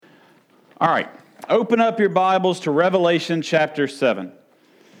All right, open up your Bibles to Revelation chapter 7.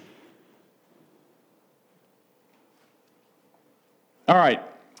 All right,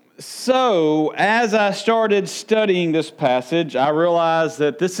 so as I started studying this passage, I realized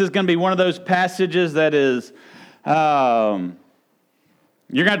that this is going to be one of those passages that is,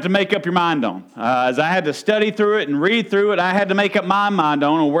 you're going to have to make up your mind on. As I had to study through it and read through it, I had to make up my mind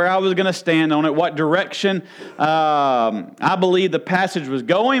on where I was going to stand on it, what direction I believe the passage was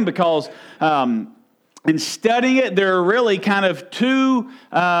going, because in studying it, there are really kind of two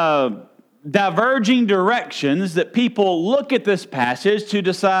diverging directions that people look at this passage to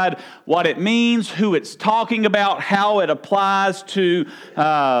decide what it means, who it's talking about, how it applies to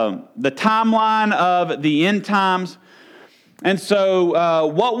the timeline of the end times. And so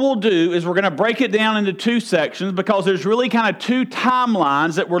what we'll do is we're going to break it down into two sections, because there's really kind of two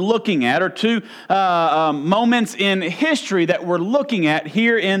timelines that we're looking at, or two moments in history that we're looking at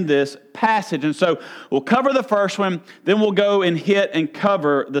here in this passage. And so we'll cover the first one, then we'll go and hit and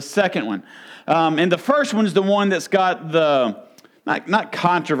cover the second one. And the first one is the one that's got the not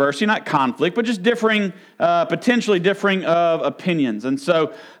controversy, not conflict, but just potentially differing of opinions. And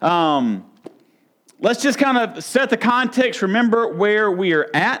so let's just kind of set the context, remember where we are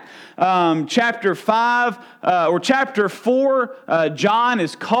at. Chapter 5, or chapter 4, John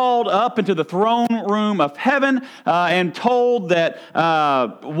is called up into the throne room of heaven and told that,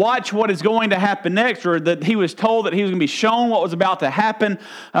 watch what is going to happen next, or that he was told that he was going to be shown what was about to happen.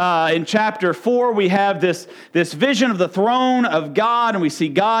 In chapter 4, we have this vision of the throne of God, and we see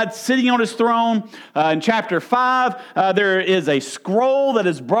God sitting on his throne. In chapter 5, there is a scroll that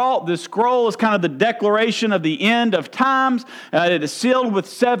is brought. This scroll is kind of the declaration of the end of times. It is sealed with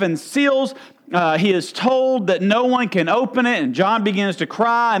 7 seals. He is told that no one can open it, and John begins to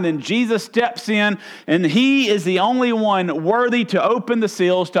cry, and then Jesus steps in, and he is the only one worthy to open the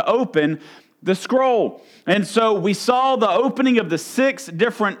seals, to open the scroll. And so we saw the opening of the 6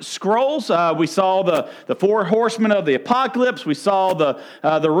 different scrolls. We saw the 4 horsemen of the apocalypse. We saw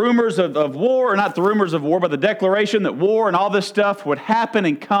the rumors of war, or not the rumors of war, but the declaration that war and all this stuff would happen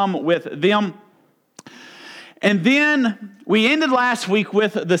and come with them. And then we ended last week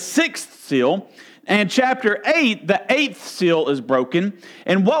with the 6th seal, and chapter 8, the 8th seal is broken.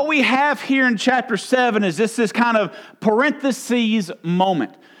 And what we have here in chapter 7 is this kind of parentheses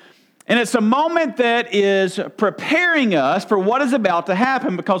moment. And it's a moment that is preparing us for what is about to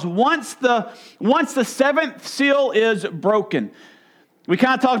happen, because once the 7th seal is broken, we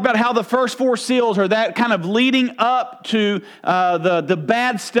kind of talked about how the first 4 seals are that kind of leading up to the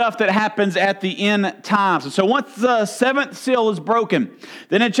bad stuff that happens at the end times. And so once the 7th seal is broken,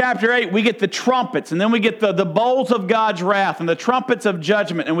 then in chapter 8 we get the trumpets, and then we get the bowls of God's wrath and the trumpets of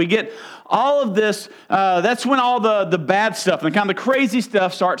judgment, and we get all of this. That's when all the bad stuff and kind of the crazy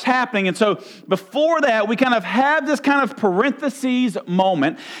stuff starts happening. And so before that, we kind of have this kind of parentheses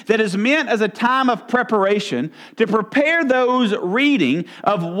moment that is meant as a time of preparation to prepare those reading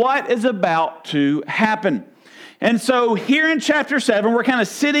of what is about to happen. And so here in chapter 7, we're kind of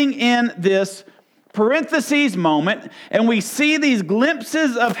sitting in this parentheses moment, and we see these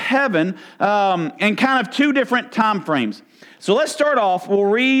glimpses of heaven in kind of 2 different time frames. So let's start off. We'll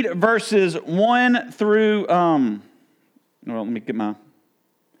read verses 1 through, let me get my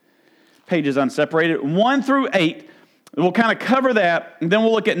pages unseparated, 1 through 8. We'll kind of cover that, and then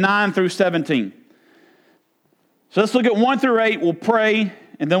we'll look at 9 through 17. So let's look at 1 through 8, we'll pray,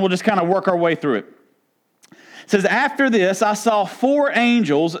 and then we'll just kind of work our way through it. It says, "After this I saw 4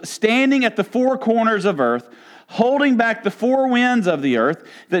 angels standing at the 4 corners of earth, holding back the 4 winds of the earth,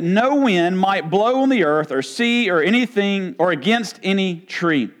 that no wind might blow on the earth or sea or anything or against any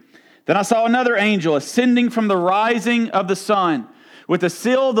tree. Then I saw another angel ascending from the rising of the sun with the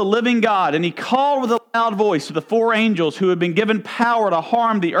seal of the living God, and he called with a loud voice to the 4 angels who had been given power to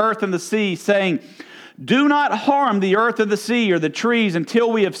harm the earth and the sea, saying, 'Do not harm the earth or the sea or the trees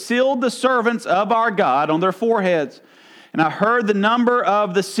until we have sealed the servants of our God on their foreheads.' And I heard the number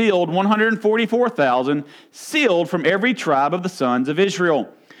of the sealed, 144,000, sealed from every tribe of the sons of Israel.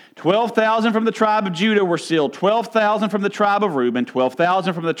 12,000 from the tribe of Judah were sealed, 12,000 from the tribe of Reuben,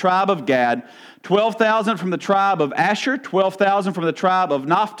 12,000 from the tribe of Gad, 12,000 from the tribe of Asher, 12,000 from the tribe of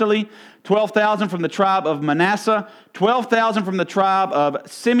Naphtali, 12,000 from the tribe of Manasseh, 12,000 from the tribe of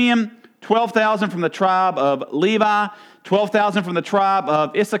Simeon, 12,000 from the tribe of Levi, 12,000 from the tribe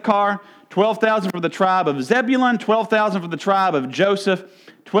of Issachar, 12,000 from the tribe of Zebulun, 12,000 from the tribe of Joseph,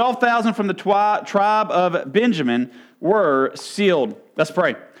 12,000 from the tribe of Benjamin were sealed." Let's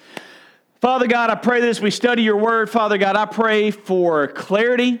pray. Father God, I pray that as we study your word, Father God, I pray for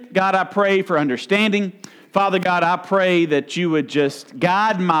clarity. God, I pray for understanding. Father God, I pray that you would just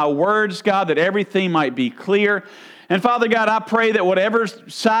guide my words, God, that everything might be clear. And Father God, I pray that whatever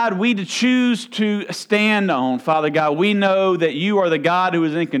side we choose to stand on, Father God, we know that you are the God who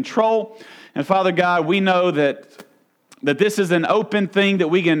is in control. And Father God, we know that this is an open thing that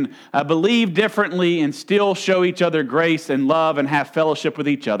we can believe differently and still show each other grace and love and have fellowship with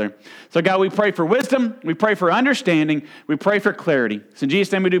each other. So God, we pray for wisdom. We pray for understanding. We pray for clarity. So in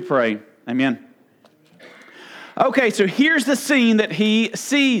Jesus' name we do pray. Amen. Okay, so here's the scene that he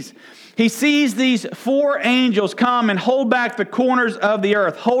sees. He sees these four angels come and hold back the corners of the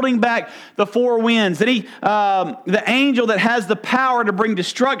earth, holding back the four winds. And the angel that has the power to bring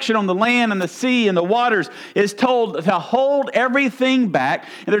destruction on the land and the sea and the waters is told to hold everything back.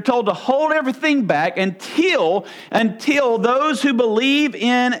 And they're told to hold everything back until those who believe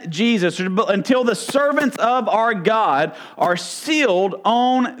in Jesus, until the servants of our God are sealed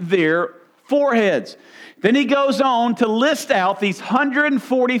on their foreheads. Then he goes on to list out these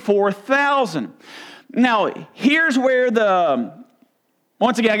 144,000. Now, here's where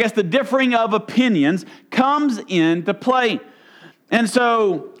once again, I guess the differing of opinions comes into play. And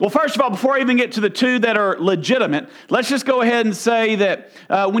so, well, first of all, before I even get to the two that are legitimate, let's just go ahead and say that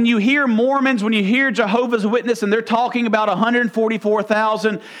when you hear Mormons, when you hear Jehovah's Witness, and they're talking about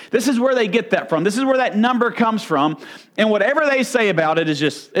 144,000, this is where they get that from. This is where that number comes from. And whatever they say about it is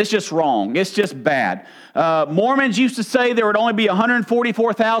it's just wrong. It's just bad. Mormons used to say there would only be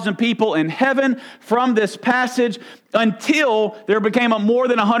 144,000 people in heaven from this passage until there became more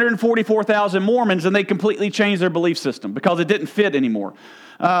than 144,000 Mormons, and they completely changed their belief system because it didn't fit anymore.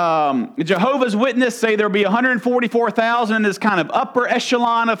 Jehovah's Witness say there'll be 144,000 in this kind of upper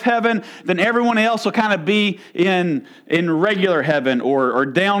echelon of heaven, then everyone else will kind of be in regular heaven or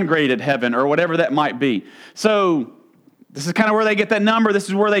downgraded heaven or whatever that might be. So this is kind of where they get that number. This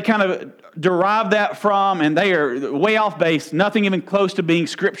is where they kind of derive that from, and they are way off base, nothing even close to being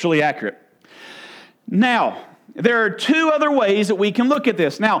scripturally accurate. Now, there are two other ways that we can look at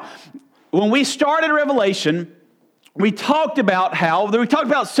this. Now, when we started Revelation, we talked about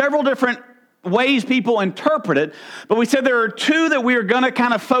several different ways people interpret it, but we said there are two that we are going to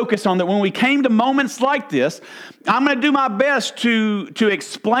kind of focus on, that when we came to moments like this, I'm going to do my best to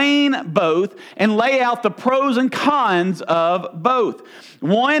explain both and lay out the pros and cons of both.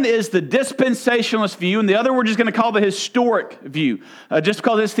 One is the dispensationalist view, and the other we're just going to call the historic view. Just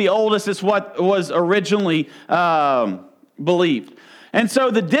because it's the oldest, it's what was originally believed. And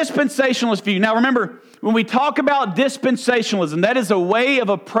so the dispensationalist view, now remember, when we talk about dispensationalism, that is a way of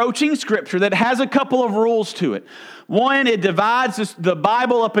approaching Scripture that has a couple of rules to it. One, it divides the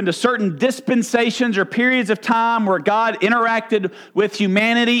Bible up into certain dispensations or periods of time where God interacted with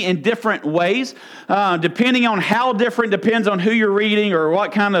humanity in different ways. Depending on how different, depends on who you're reading or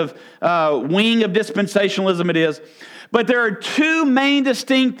what kind of wing of dispensationalism it is. But there are two main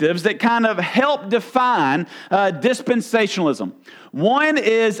distinctives that kind of help define dispensationalism. One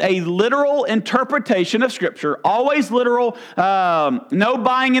is a literal interpretation of Scripture, always literal, no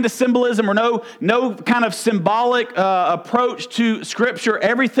buying into symbolism or no kind of symbolic approach to Scripture.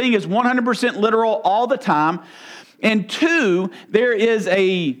 Everything is 100% literal all the time. And two, there is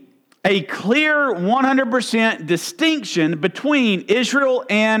a clear 100% distinction between Israel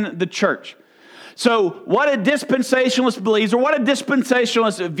and the church. So what a dispensationalist believes, or what a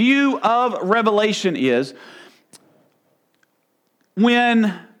dispensationalist view of Revelation is,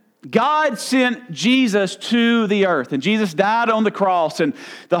 when God sent Jesus to the earth, and Jesus died on the cross, and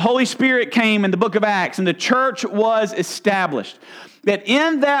the Holy Spirit came in the book of Acts, and the church was established, that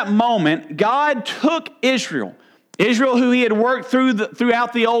in that moment, God took Israel who he had worked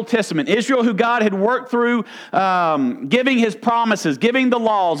throughout the Old Testament, Israel who God had worked through giving his promises, giving the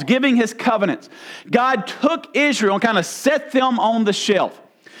laws, giving his covenants. God took Israel and kind of set them on the shelf.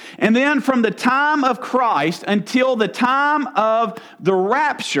 And then from the time of Christ until the time of the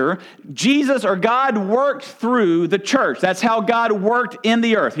rapture, Jesus or God worked through the church. That's how God worked in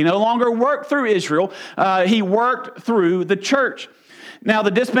the earth. He no longer worked through Israel. He worked through the church. Now,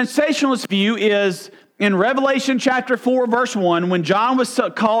 the dispensationalist view is in Revelation chapter 4, verse 1, when John was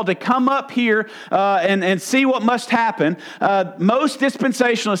called to come up here and see what must happen, most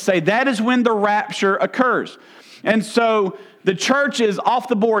dispensationalists say that is when the rapture occurs. And so the church is off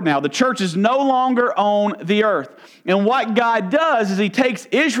the board now. The church is no longer on the earth. And what God does is he takes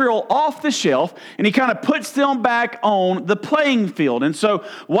Israel off the shelf and he kind of puts them back on the playing field. And so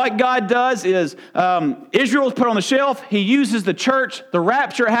what God does is Israel is put on the shelf. He uses the church. The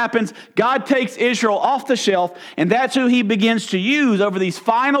rapture happens. God takes Israel off the shelf, and that's who he begins to use over these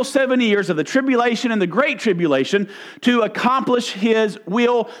final 7 years of the tribulation and the great tribulation to accomplish his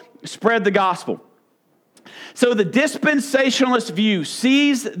will, spread the gospel. So the dispensationalist view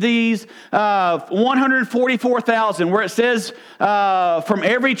sees these 144,000, where it says from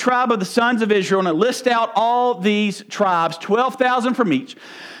every tribe of the sons of Israel, and it lists out all these tribes, 12,000 from each.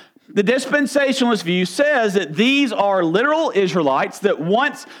 The dispensationalist view says that these are literal Israelites, that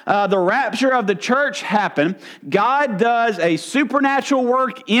once the rapture of the church happened, God does a supernatural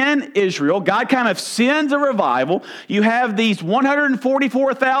work in Israel. God kind of sends a revival. You have these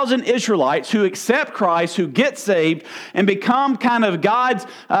 144,000 Israelites who accept Christ, who get saved, and become kind of God's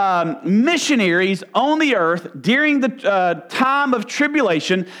missionaries on the earth during the time of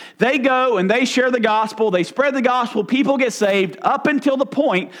tribulation. They go and they share the gospel. They spread the gospel. People get saved up until the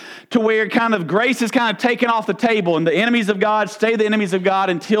point to where kind of grace is kind of taken off the table and the enemies of God stay the enemies of God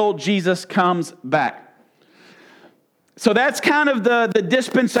until Jesus comes back. So that's kind of the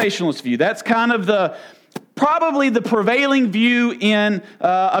dispensationalist view. That's kind of probably the prevailing view in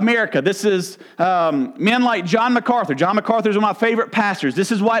America. This is men like John MacArthur. John MacArthur is one of my favorite pastors.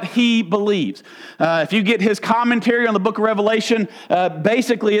 This is what he believes. If you get his commentary on the book of Revelation,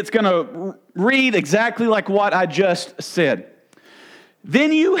 basically it's going to read exactly like what I just said.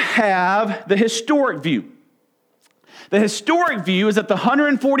 Then you have the historic view. The historic view is that the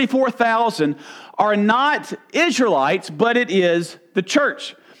 144,000 are not Israelites, but it is the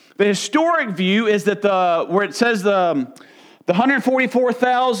church. The historic view is that where it says the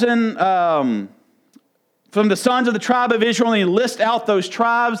 144,000 from the sons of the tribe of Israel, and he lists out those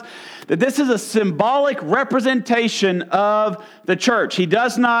tribes, that this is a symbolic representation of the church. He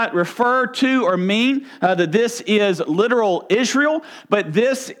does not refer to or mean that this is literal Israel, but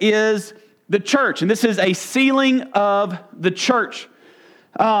this is the church, and this is a sealing of the church.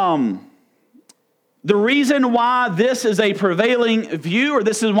 The reason why this is a prevailing view, or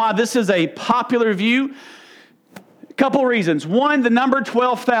this is why this is a popular view, a couple reasons. One, the number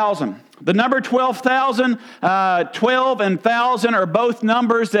 12,000. The number 12,000, 12 and 1,000 are both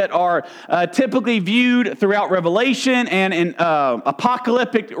numbers that are typically viewed throughout Revelation and in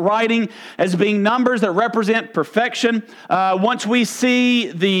apocalyptic writing as being numbers that represent perfection. Once we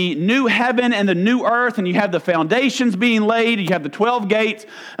see the new heaven and the new earth, and you have the foundations being laid, you have the 12 gates,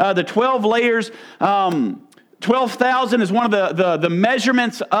 the 12 layers, 12,000 is one of the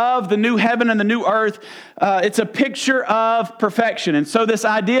measurements of the new heaven and the new earth. It's a picture of perfection. And so this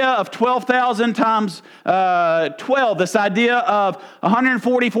idea of 12,000 times 12, this idea of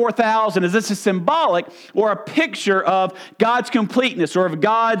 144,000, is this a symbolic or a picture of God's completeness or of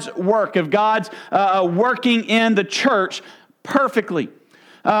God's work, of God's working in the church perfectly.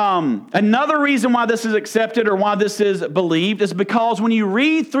 Another reason why this is accepted or why this is believed is because when you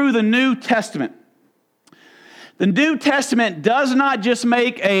read through the New Testament, the New Testament does not just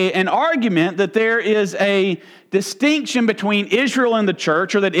make an argument that there is a distinction between Israel and the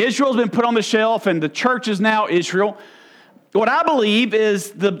church, or that Israel's been put on the shelf and the church is now Israel. What I believe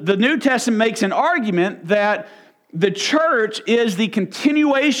is the New Testament makes an argument that the church is the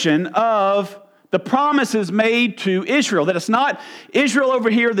continuation of the promises made to Israel. That it's not Israel over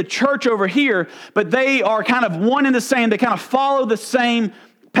here, the church over here, but they are kind of one and the same. They kind of follow the same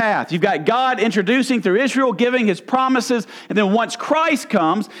path. You've got God introducing through Israel, giving his promises, and then once Christ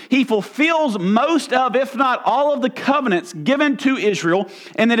comes, he fulfills most of, if not all of the covenants given to Israel,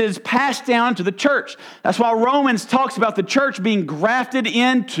 and then it is passed down to the church. That's why Romans talks about the church being grafted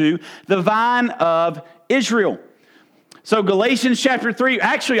into the vine of Israel. So Galatians chapter 3,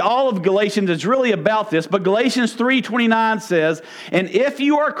 actually all of Galatians is really about this, but Galatians 3:29 says, "And if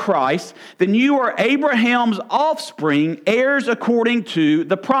you are Christ, then you are Abraham's offspring, heirs according to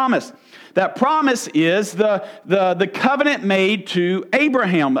the promise." That promise is the covenant made to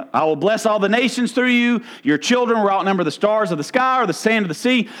Abraham. "I will bless all the nations through you. Your children will outnumber the stars of the sky or the sand of the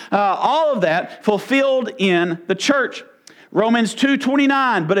sea." All of that fulfilled in the church. Romans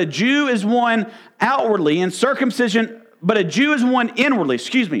 2:29, "But a Jew is one outwardly, and circumcision... But a Jew is one inwardly,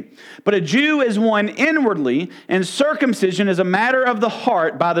 But a Jew is one inwardly, and circumcision is a matter of the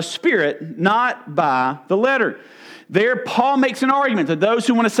heart by the Spirit, not by the letter." There, Paul makes an argument to those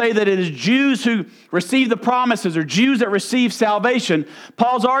who want to say that it is Jews who receive the promises or Jews that receive salvation.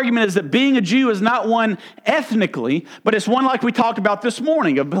 Paul's argument is that being a Jew is not one ethnically, but it's one like we talked about this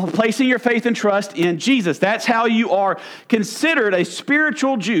morning, of placing your faith and trust in Jesus. That's how you are considered a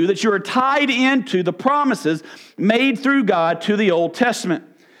spiritual Jew, that you are tied into the promises made through God to the Old Testament.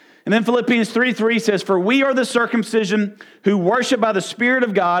 And then Philippians 3:3 says, "For we are the circumcision who worship by the Spirit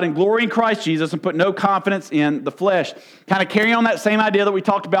of God and glory in Christ Jesus and put no confidence in the flesh." Kind of carrying on that same idea that we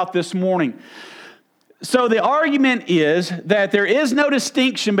talked about this morning. So the argument is that there is no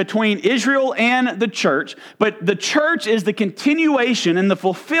distinction between Israel and the church, but the church is the continuation and the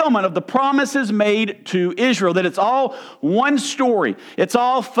fulfillment of the promises made to Israel, that it's all one story. It's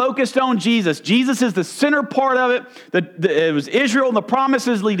all focused on Jesus. Jesus is the center part of it. It was Israel and the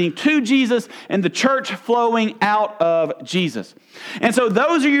promises leading to Jesus, and the church flowing out of Jesus. And so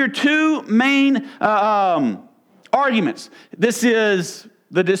those are your two main arguments. This is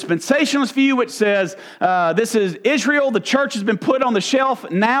the dispensationalist view, which says this is Israel. The church has been put on the shelf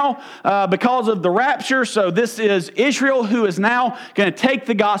now because of the rapture. So this is Israel who is now going to take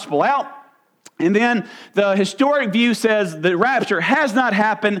the gospel out. And then the historic view says the rapture has not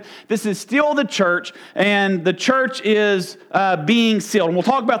happened. This is still the church, and the church is being sealed. And we'll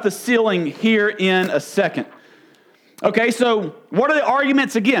talk about the sealing here in a second. Okay, so what are the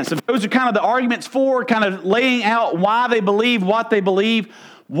arguments against? If those are kind of the arguments for, kind of laying out why they believe what they believe,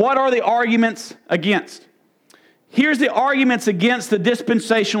 what are the arguments against? Here's the arguments against the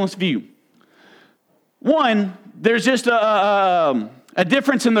dispensationalist view. One, there's just a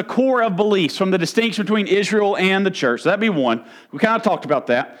difference in the core of beliefs from the distinction between Israel and the church. So that'd be one. We kind of talked about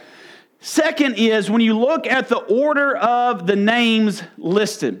that. Second is when you look at the order of the names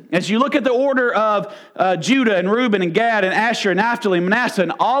listed. As you look at the order of Judah and Reuben and Gad and Asher and Naphtali and Manasseh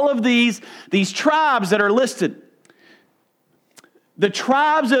and all of these tribes that are listed, the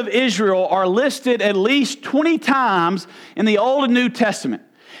tribes of Israel are listed at least 20 times in the Old and New Testament.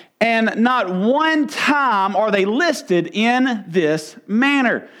 And not one time are they listed in this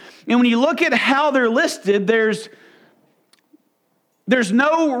manner. And when you look at how they're listed, there's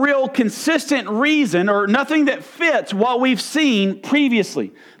no real consistent reason or nothing that fits what we've seen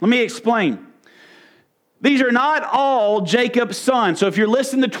previously. Let me explain. These are not all Jacob's sons. So if you're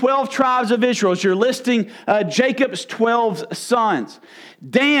listing the 12 tribes of Israel, you're listing Jacob's 12 sons.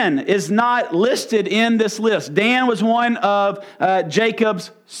 Dan is not listed in this list. Dan was one of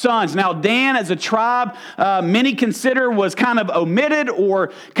Jacob's sons. Now, Dan as a tribe, many consider was kind of omitted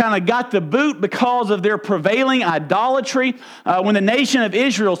or kind of got the boot because of their prevailing idolatry. When the nation of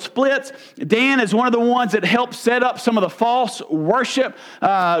Israel splits, Dan is one of the ones that helped set up some of the false worship,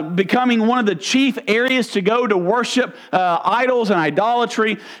 becoming one of the chief areas to go to worship idols and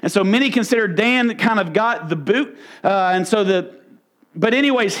idolatry. And so many consider Dan kind of got the boot. But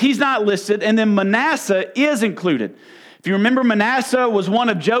anyways, he's not listed. And then Manasseh is included. If you remember, Manasseh was one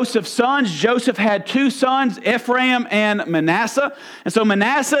of Joseph's sons. Joseph had two sons, Ephraim and Manasseh. And so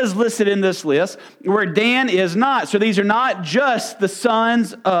Manasseh is listed in this list where Dan is not. So these are not just the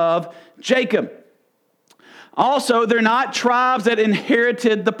sons of Jacob. Also, they're not tribes that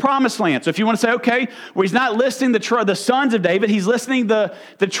inherited the promised land. So if you want to say, okay, well, he's not listing the sons of David, he's listing the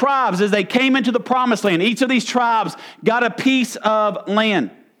tribes as they came into the promised land. Each of these tribes got a piece of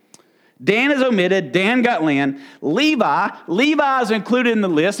land. Dan is omitted. Dan got land. Levi is included in the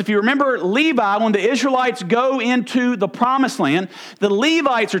list. If you remember Levi, when the Israelites go into the promised land, the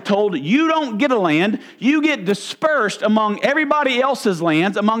Levites are told, you don't get a land. You get dispersed among everybody else's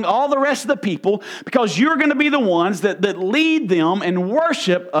lands, among all the rest of the people, because you're going to be the ones that lead them in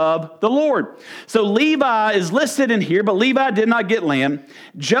worship of the Lord. So Levi is listed in here, but Levi did not get land.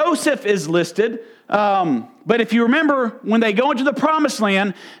 Joseph is listed. But if you remember, when they go into the promised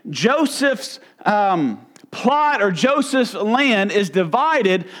land, Joseph's plot or Joseph's land is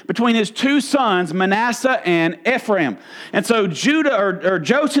divided between his two sons, Manasseh and Ephraim. And so Judah or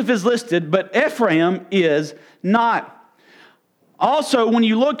Joseph is listed, but Ephraim is not. Also, when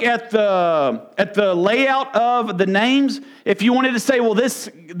you look at the layout of the names, if you wanted to say, well,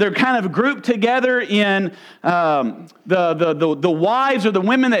 they're kind of grouped together in the wives or the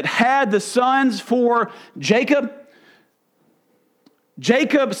women that had the sons for Jacob.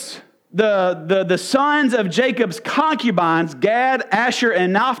 The sons of Jacob's concubines, Gad, Asher,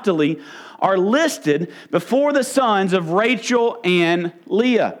 and Naphtali, are listed before the sons of Rachel and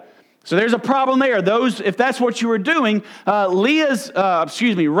Leah. So there's a problem there. If that's what you were doing, Rachel's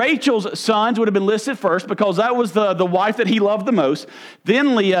sons would have been listed first because that was the wife that he loved the most.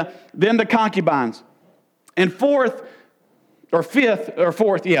 Then Leah, then the concubines. And fourth,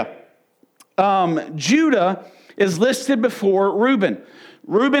 Judah is listed before Reuben.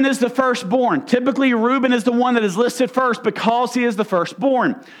 Reuben is the firstborn. Typically, Reuben is the one that is listed first because he is the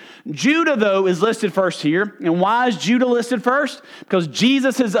firstborn. Judah, though, is listed first here. And why is Judah listed first? Because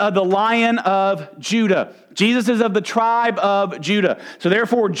Jesus is the Lion of Judah. Jesus is of the tribe of Judah. So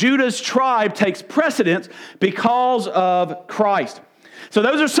therefore, Judah's tribe takes precedence because of Christ. So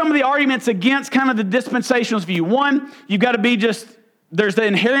those are some of the arguments against kind of the dispensationalist view. One, you've got to be just there's the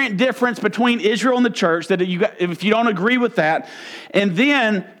inherent difference between Israel and the church, that if you don't agree with that. And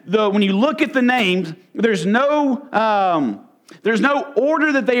then when you look at the names, there's no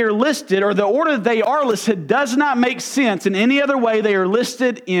order that they are listed, or the order that they are listed does not make sense in any other way they are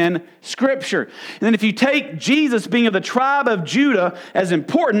listed in Scripture. And then if you take Jesus being of the tribe of Judah as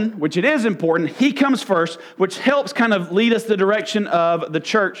important, which it is important, he comes first, which helps kind of lead us the direction of the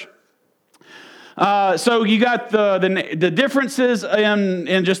church. So you got the differences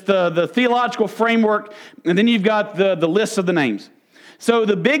in just the theological framework, and then you've got the list of the names. So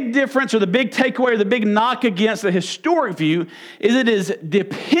the big difference, or the big takeaway, or the big knock against the historic view is it is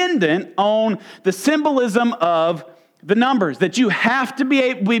dependent on the symbolism of the numbers, that you have to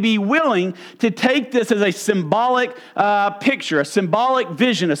be willing to take this as a symbolic picture, a symbolic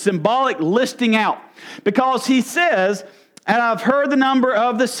vision, a symbolic listing out. Because he says, and I've heard the number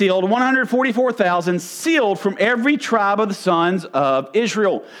of the sealed, 144,000 sealed from every tribe of the sons of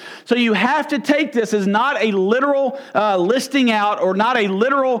Israel. So you have to take this as not a literal listing out, or not a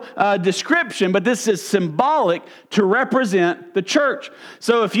literal description, but this is symbolic to represent the church.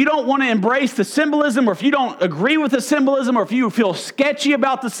 So if you don't want to embrace the symbolism, or if you don't agree with the symbolism, or if you feel sketchy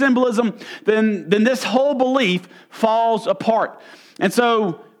about the symbolism, then this whole belief falls apart. And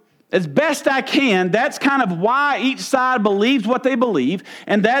so, as best I can, that's kind of why each side believes what they believe,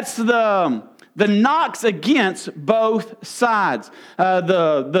 and that's the knocks against both sides.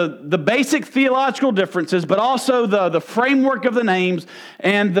 The basic theological differences, but also the framework of the names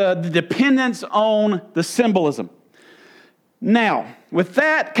and the dependence on the symbolism. Now, with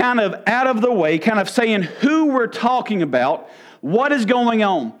that kind of out of the way, kind of saying who we're talking about, what is going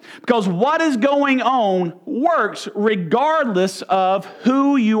on? Because what is going on works regardless of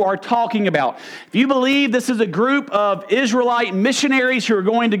who you are talking about. If you believe this is a group of Israelite missionaries who are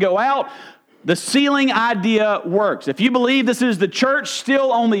going to go out, the sealing idea works. If you believe this is the church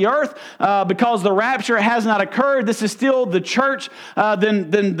still on the earth because the rapture has not occurred, this is still the church, then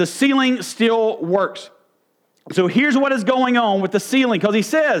the sealing still works. So here's what is going on with the sealing, because he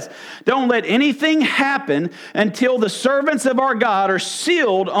says, don't let anything happen until the servants of our God are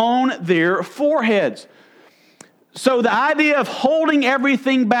sealed on their foreheads. So the idea of holding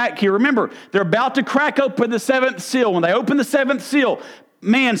everything back here, remember, they're about to crack open the seventh seal. When they open the seventh seal,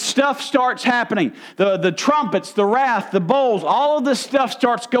 man, stuff starts happening. The trumpets, the wrath, the bowls, all of this stuff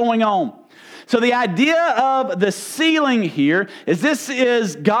starts going on. So the idea of the sealing here is this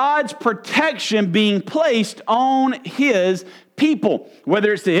is God's protection being placed on his people.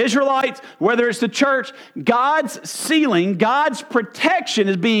 Whether it's the Israelites, whether it's the church, God's sealing, God's protection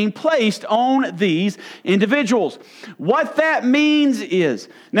is being placed on these individuals. What that means is,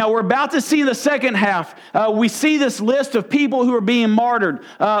 now we're about to see in the second half, we see this list of people who are being martyred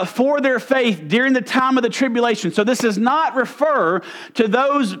for their faith during the time of the tribulation. So this does not refer to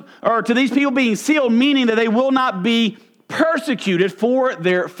those, or to these people being sealed, meaning that they will not be persecuted for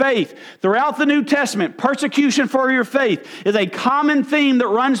their faith. Throughout the New Testament, persecution for your faith is a common theme that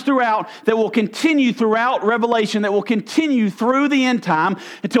runs throughout, that will continue throughout Revelation, that will continue through the end time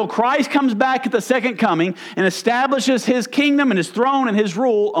until Christ comes back at the second coming and establishes his kingdom and his throne and his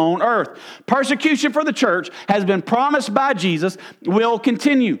rule on earth. Persecution for the church has been promised by Jesus, will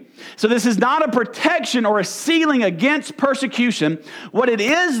continue. So this is not a protection or a sealing against persecution. What it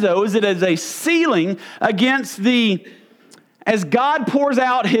is, though, is it is a sealing against as God pours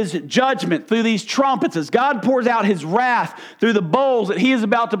out his judgment through these trumpets, as God pours out his wrath through the bowls that he is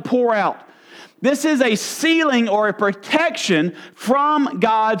about to pour out. This is a sealing or a protection from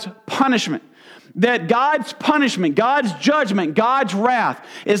God's punishment. That God's punishment, God's judgment, God's wrath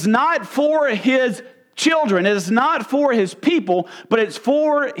is not for his children. It is not for his people, but it's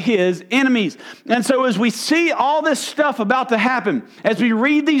for his enemies. And so as we see all this stuff about to happen, as we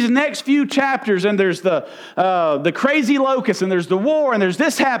read these next few chapters, and there's the crazy locust, and there's the war, and there's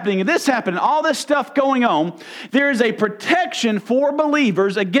this happening, all this stuff going on, there is a protection for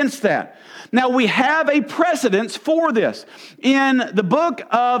believers against that. Now, we have a precedence for this. In the book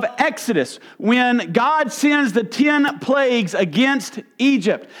of Exodus, when God sends the 10 plagues against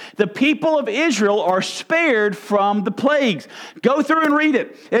Egypt, the people of Israel are spared from the plagues. Go through and read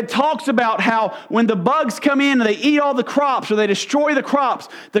it. It talks about how when the bugs come in and they eat all the crops, or they destroy the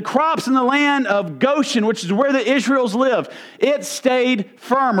crops in the land of Goshen, which is where the Israels lived, it stayed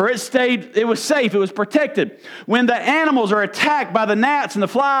firm, or it was safe, it was protected. When the animals are attacked by the gnats and the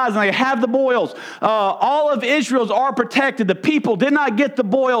flies, and they have the boils, all of Israel's are protected. The people did not get the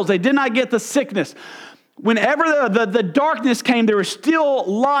boils. They did not get the sickness. Whenever the darkness came, there was still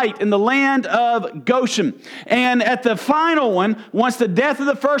light in the land of Goshen. And at the final one, once the death of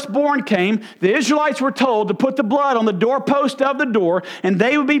the firstborn came, the Israelites were told to put the blood on the doorpost of the door, and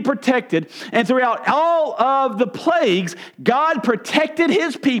they would be protected. And throughout all of the plagues, God protected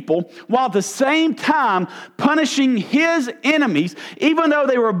his people while at the same time punishing his enemies, even though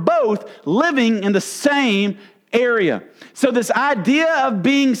they were both living in the same area. So this idea of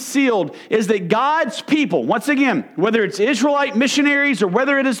being sealed is that God's people, once again, whether it's Israelite missionaries or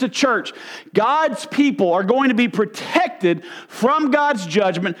whether it is the church, God's people are going to be protected from God's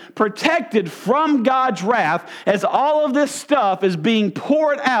judgment, protected from God's wrath, as all of this stuff is being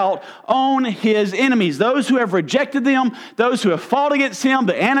poured out on his enemies. Those who have rejected them, those who have fought against him,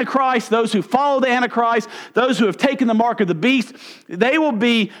 the Antichrist, those who follow the Antichrist, those who have taken the mark of the beast, they will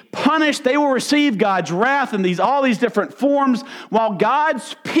be punished. They will receive God's wrath in all these different forms, while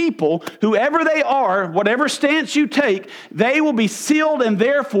God's people, whoever they are, whatever stance you take, they will be sealed and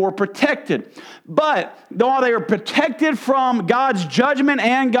therefore protected. But while they are protected from God's judgment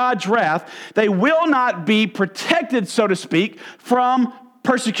and God's wrath, they will not be protected, so to speak, from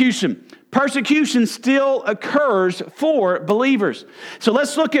persecution. Persecution still occurs for believers. So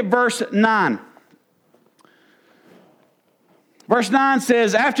let's look at verse 9. Verse 9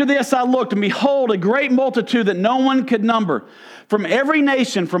 says, "After this I looked, and behold, a great multitude that no one could number, from every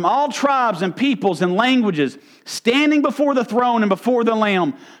nation, from all tribes and peoples and languages, standing before the throne and before the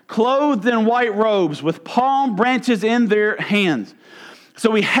Lamb, clothed in white robes, with palm branches in their hands."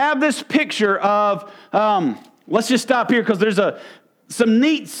 So we have this picture of, let's just stop here because there's some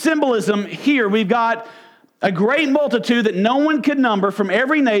neat symbolism here. We've got a great multitude that no one could number, from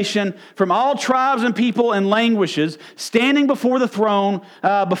every nation, from all tribes and people and languages, standing before the throne,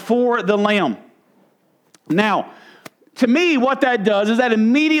 before the Lamb. Now, to me, what that does is that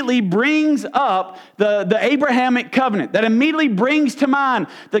immediately brings up the Abrahamic covenant. That immediately brings to mind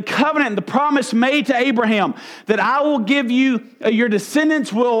the covenant, the promise made to Abraham, that I will give you, your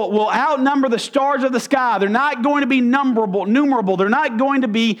descendants will outnumber the stars of the sky. They're not going to be numerable. They're not going to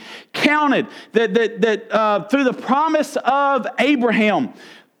be counted. That through the promise of Abraham,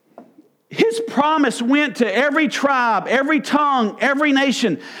 his promise went to every tribe, every tongue, every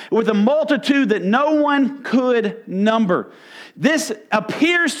nation, with a multitude that no one could number. This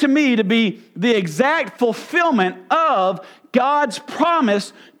appears to me to be the exact fulfillment of God's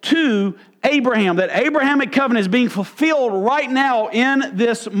promise to Abraham. That Abrahamic covenant is being fulfilled right now in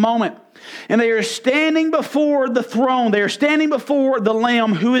this moment. And they are standing before the throne. They are standing before the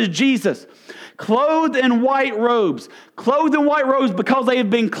Lamb, who is Jesus, clothed in white robes. Clothed in white robes because they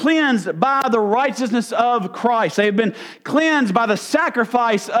have been cleansed by the righteousness of Christ. They have been cleansed by the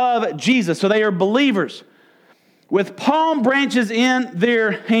sacrifice of Jesus. So they are believers with palm branches in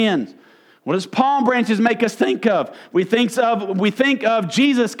their hands. What does palm branches make us think of? We think of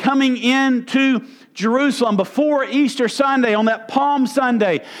Jesus coming into Jerusalem before Easter Sunday, on that Palm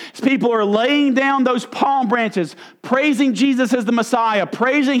Sunday. As people are laying down those palm branches, praising Jesus as the Messiah,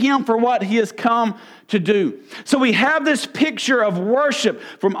 praising him for what he has come to do. So we have this picture of worship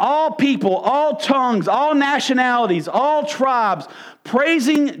from all people, all tongues, all nationalities, all tribes,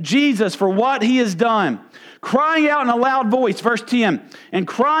 praising Jesus for what he has done. Crying out in a loud voice, verse 10, and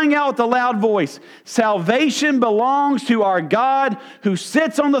crying out with a loud voice, "Salvation belongs to our God who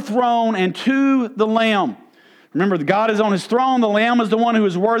sits on the throne and to the Lamb." Remember, God is on his throne. The Lamb is the one who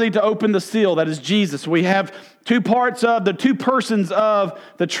is worthy to open the seal. That is Jesus. We have two parts of the two persons of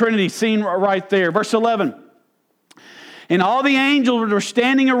the Trinity seen right there. Verse 11. "And all the angels were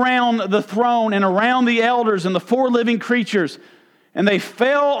standing around the throne and around the elders and the four living creatures. And they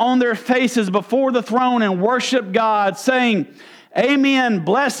fell on their faces before the throne and worshiped God, saying, Amen,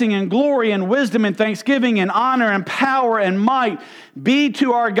 blessing and glory and wisdom and thanksgiving and honor and power and might be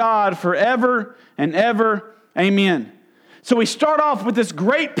to our God forever and ever. Amen." So we start off with this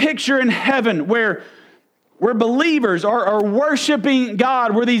great picture in heaven where believers are worshiping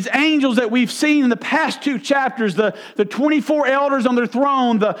God, where these angels that we've seen in the past two chapters, the 24 elders on their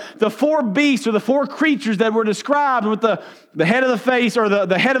throne, the four beasts or the four creatures that were described with the head of the face, or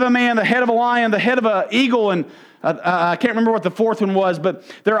the head of a man, the head of a lion, the head of an eagle, and I can't remember what the fourth one was, but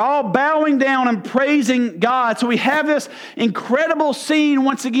they're all bowing down and praising God. So we have this incredible scene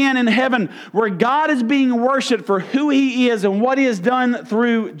once again in heaven where God is being worshiped for who he is and what he has done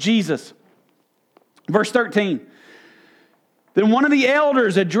through Jesus. Verse 13, "Then one of the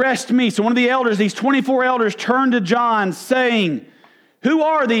elders addressed me." So one of the elders, these 24 elders, turned to John, saying, "Who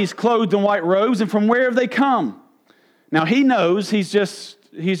are these clothed in white robes, and from where have they come?" Now he knows, he's just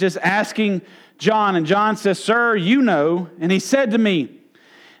asking John, and John says, "Sir, you know." And he said to me,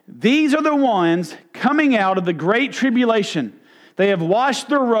 These are the ones coming out of the great tribulation. They have washed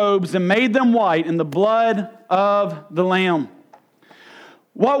their robes and made them white in the blood of the Lamb.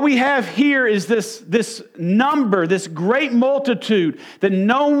 What we have here is this number, this great multitude that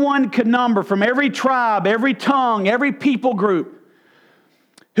no one could number, from every tribe, every tongue, every people group,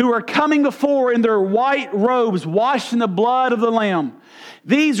 who are coming before in their white robes, washed in the blood of the Lamb.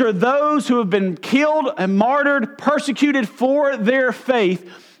 These are those who have been killed and martyred, persecuted for their faith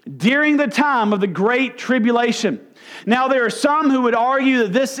during the time of the Great Tribulation. Now, there are some who would argue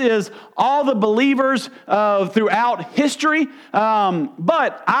that this is all the believers throughout history,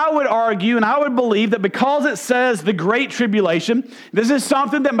 but I would argue and I would believe that because it says the Great Tribulation, this is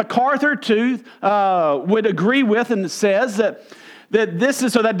something that MacArthur too would agree with, and it says that this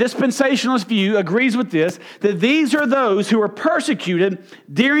is, so that dispensationalist view agrees with this, that these are those who are persecuted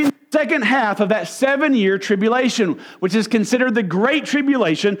during the second half of that 7-year tribulation, which is considered the Great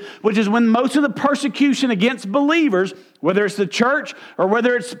Tribulation, which is when most of the persecution against believers, whether it's the church or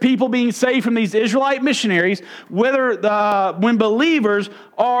whether it's people being saved from these Israelite missionaries, when believers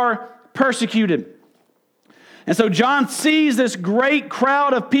are persecuted. And so John sees this great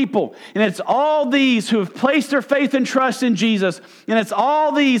crowd of people, and it's all these who have placed their faith and trust in Jesus, and it's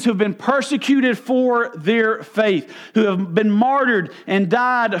all these who have been persecuted for their faith, who have been martyred and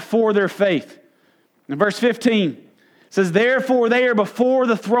died for their faith. In verse 15, it says, "Therefore they are before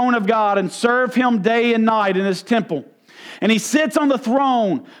the throne of God and serve him day and night in his temple. And he sits on the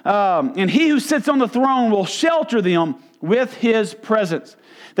throne, and he who sits on the throne will shelter them with his presence.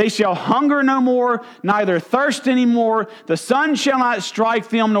 They shall hunger no more, neither thirst any more. The sun shall not strike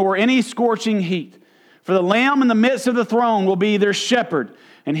them, nor any scorching heat. For the Lamb in the midst of the throne will be their shepherd,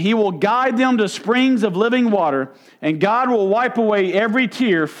 and he will guide them to springs of living water, and God will wipe away every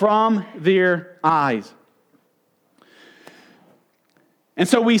tear from their eyes." And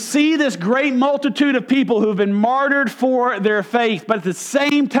so we see this great multitude of people who have been martyred for their faith, but at the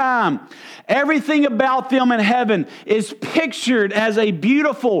same time, everything about them in heaven is pictured as a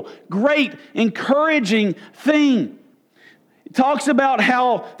beautiful, great, encouraging thing. It talks about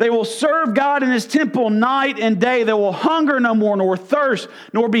how they will serve God in his temple night and day. They will hunger no more, nor thirst,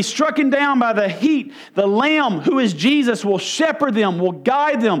 nor be stricken down by the heat. The Lamb, who is Jesus, will shepherd them, will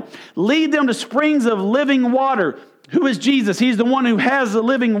guide them, lead them to springs of living water. Who is Jesus? He's the one who has the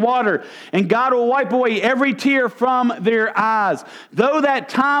living water. And God will wipe away every tear from their eyes. Though that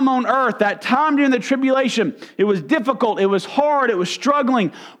time on earth, that time during the tribulation, it was difficult, it was hard, it was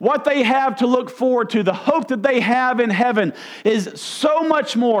struggling. What they have to look forward to, the hope that they have in heaven, is so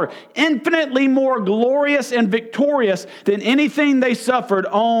much more, infinitely more glorious and victorious than anything they suffered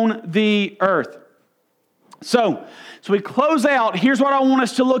on the earth. So we close out. Here's what I want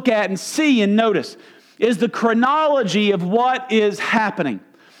us to look at and see and notice, is the chronology of what is happening.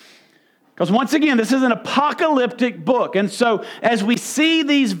 Because once again, this is an apocalyptic book. And so as we see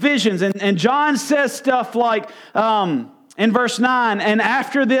these visions, and John says stuff like, in verse 9, "And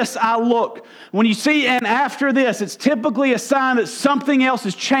after this I look." When you see "and after this," it's typically a sign that something else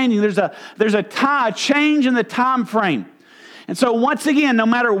is changing. There's a change in the time frame. And so once again, no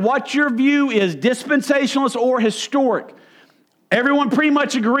matter what your view is, dispensationalist or historic, everyone pretty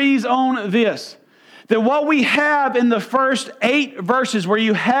much agrees on this. That what we have in the first 8 verses, where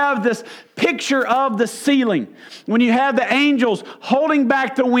you have this picture of the sealing, when you have the angels holding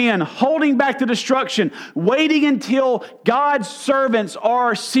back the wind, holding back the destruction, waiting until God's servants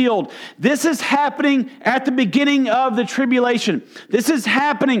are sealed. This is happening at the beginning of the tribulation. This is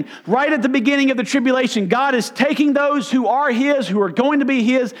happening right at the beginning of the tribulation. God is taking those who are his, who are going to be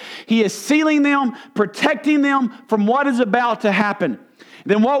his. He is sealing them, protecting them from what is about to happen.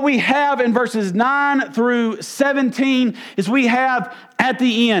 Then what we have in verses 9 through 17 is we have at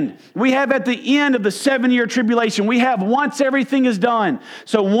the end. We have at the end of the 7-year tribulation. We have once everything is done.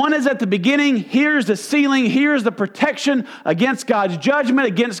 So one is at the beginning. Here's the sealing. Here's the protection against God's judgment,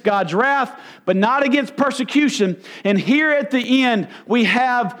 against God's wrath, but not against persecution. And here at the end, we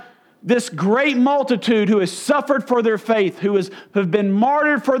have this great multitude who has suffered for their faith, who have been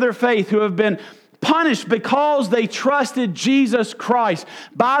martyred for their faith, who have been punished because they trusted Jesus Christ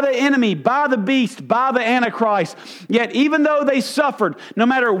by the enemy, by the beast, by the Antichrist. Yet even though they suffered, no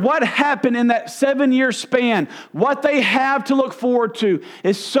matter what happened in that 7-year span, what they have to look forward to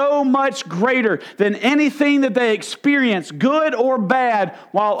is so much greater than anything that they experience, good or bad,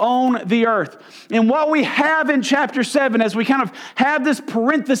 while on the earth. And what we have in chapter 7, as we kind of have this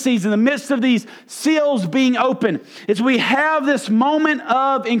parentheses in the midst of these seals being open, is we have this moment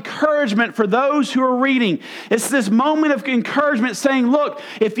of encouragement for those those who are reading. It's this moment of encouragement saying, look,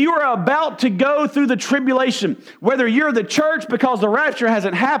 if you are about to go through the tribulation, whether you're the church because the rapture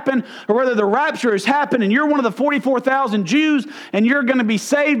hasn't happened, or whether the rapture has happened and you're one of the 44,000 Jews and you're going to be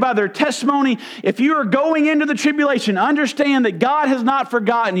saved by their testimony, if you are going into the tribulation, understand that God has not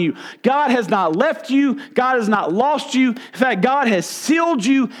forgotten you. God has not left you. God has not lost you. In fact, God has sealed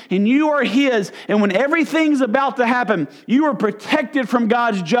you and you are His. And when everything's about to happen, you are protected from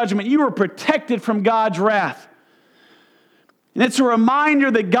God's judgment. You are protected from God's wrath. And it's a reminder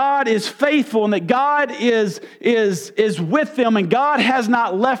that God is faithful and that God is with them and God has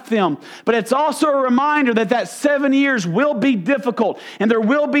not left them. But it's also a reminder that 7 years will be difficult and there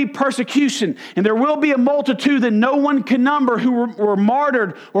will be persecution and there will be a multitude that no one can number who were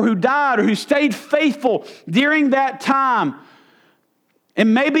martyred or who died or who stayed faithful during that time.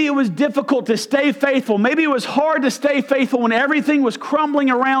 And maybe it was difficult to stay faithful. Maybe it was hard to stay faithful when everything was crumbling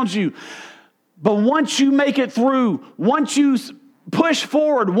around you. But once you make it through, once you push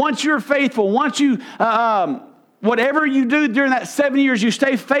forward, once you're faithful, once you, whatever you do during that 7 years, you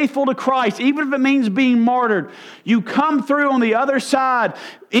stay faithful to Christ, even if it means being martyred, you come through on the other side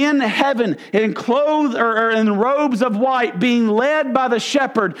in heaven and clothed or in robes of white, being led by the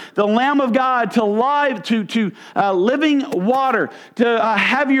shepherd, the Lamb of God, to living water, to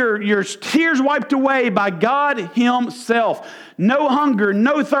have your tears wiped away by God Himself. No hunger,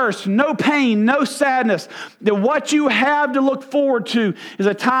 no thirst, no pain, no sadness. That what you have to look forward to is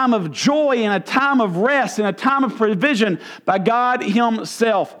a time of joy and a time of rest and a time of provision by God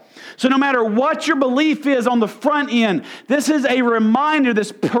Himself. So no matter what your belief is on the front end, this is a reminder,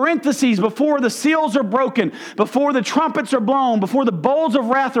 this parentheses before the seals are broken, before the trumpets are blown, before the bowls of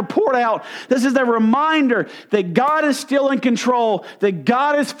wrath are poured out. This is a reminder that God is still in control, that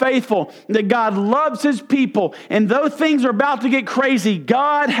God is faithful, that God loves His people. And though things are about to get crazy,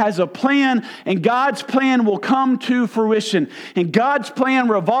 God has a plan, and God's plan will come to fruition. And God's plan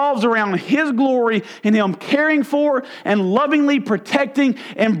revolves around His glory and Him caring for and lovingly protecting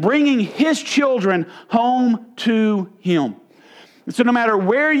and bringing His children home to Him. And so no matter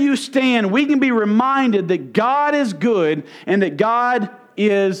where you stand, we can be reminded that God is good and that God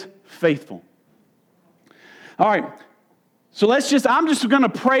is faithful. All right, so I'm just going to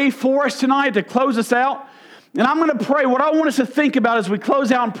pray for us tonight to close us out. And I'm going to pray. What I want us to think about as we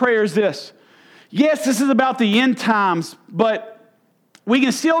close out in prayer is this. Yes, this is about the end times, but we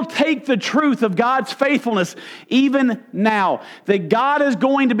can still take the truth of God's faithfulness even now. That God is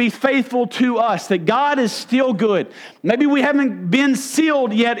going to be faithful to us. That God is still good. Maybe we haven't been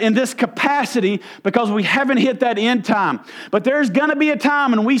sealed yet in this capacity because we haven't hit that end time. But there's going to be a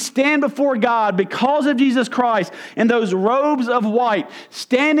time when we stand before God because of Jesus Christ in those robes of white,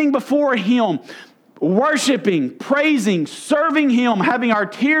 standing before Him, worshiping, praising, serving Him, having our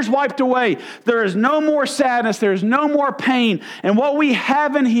tears wiped away. There is no more sadness. There is no more pain. And what we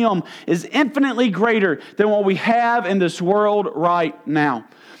have in Him is infinitely greater than what we have in this world right now.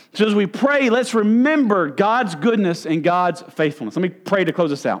 So as we pray, let's remember God's goodness and God's faithfulness. Let me pray to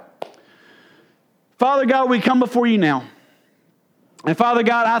close us out. Father God, we come before You now. And Father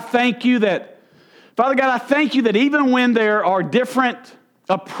God, I thank You that even when there are different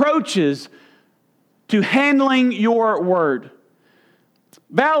approaches to handling Your word,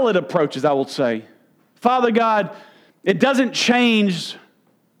 valid approaches, I will say, Father God, it doesn't change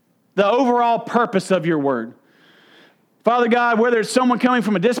the overall purpose of Your word. Father God, whether it's someone coming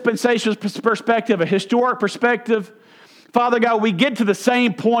from a dispensational perspective, a historic perspective, Father God, we get to the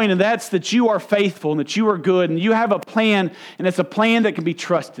same point, and that's that You are faithful and that You are good and You have a plan, and it's a plan that can be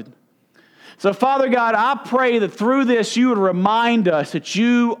trusted. So Father God, I pray that through this You would remind us that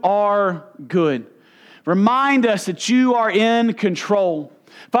You are good. Remind us that You are in control.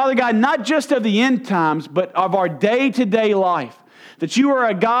 Father God, not just of the end times, but of our day-to-day life. That You are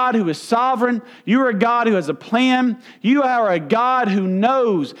a God who is sovereign. You are a God who has a plan. You are a God who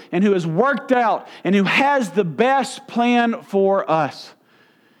knows and who has worked out and who has the best plan for us.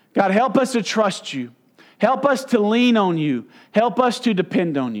 God, help us to trust You. Help us to lean on You. Help us to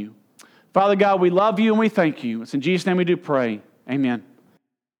depend on You. Father God, we love You and we thank You. It's in Jesus' name we do pray. Amen.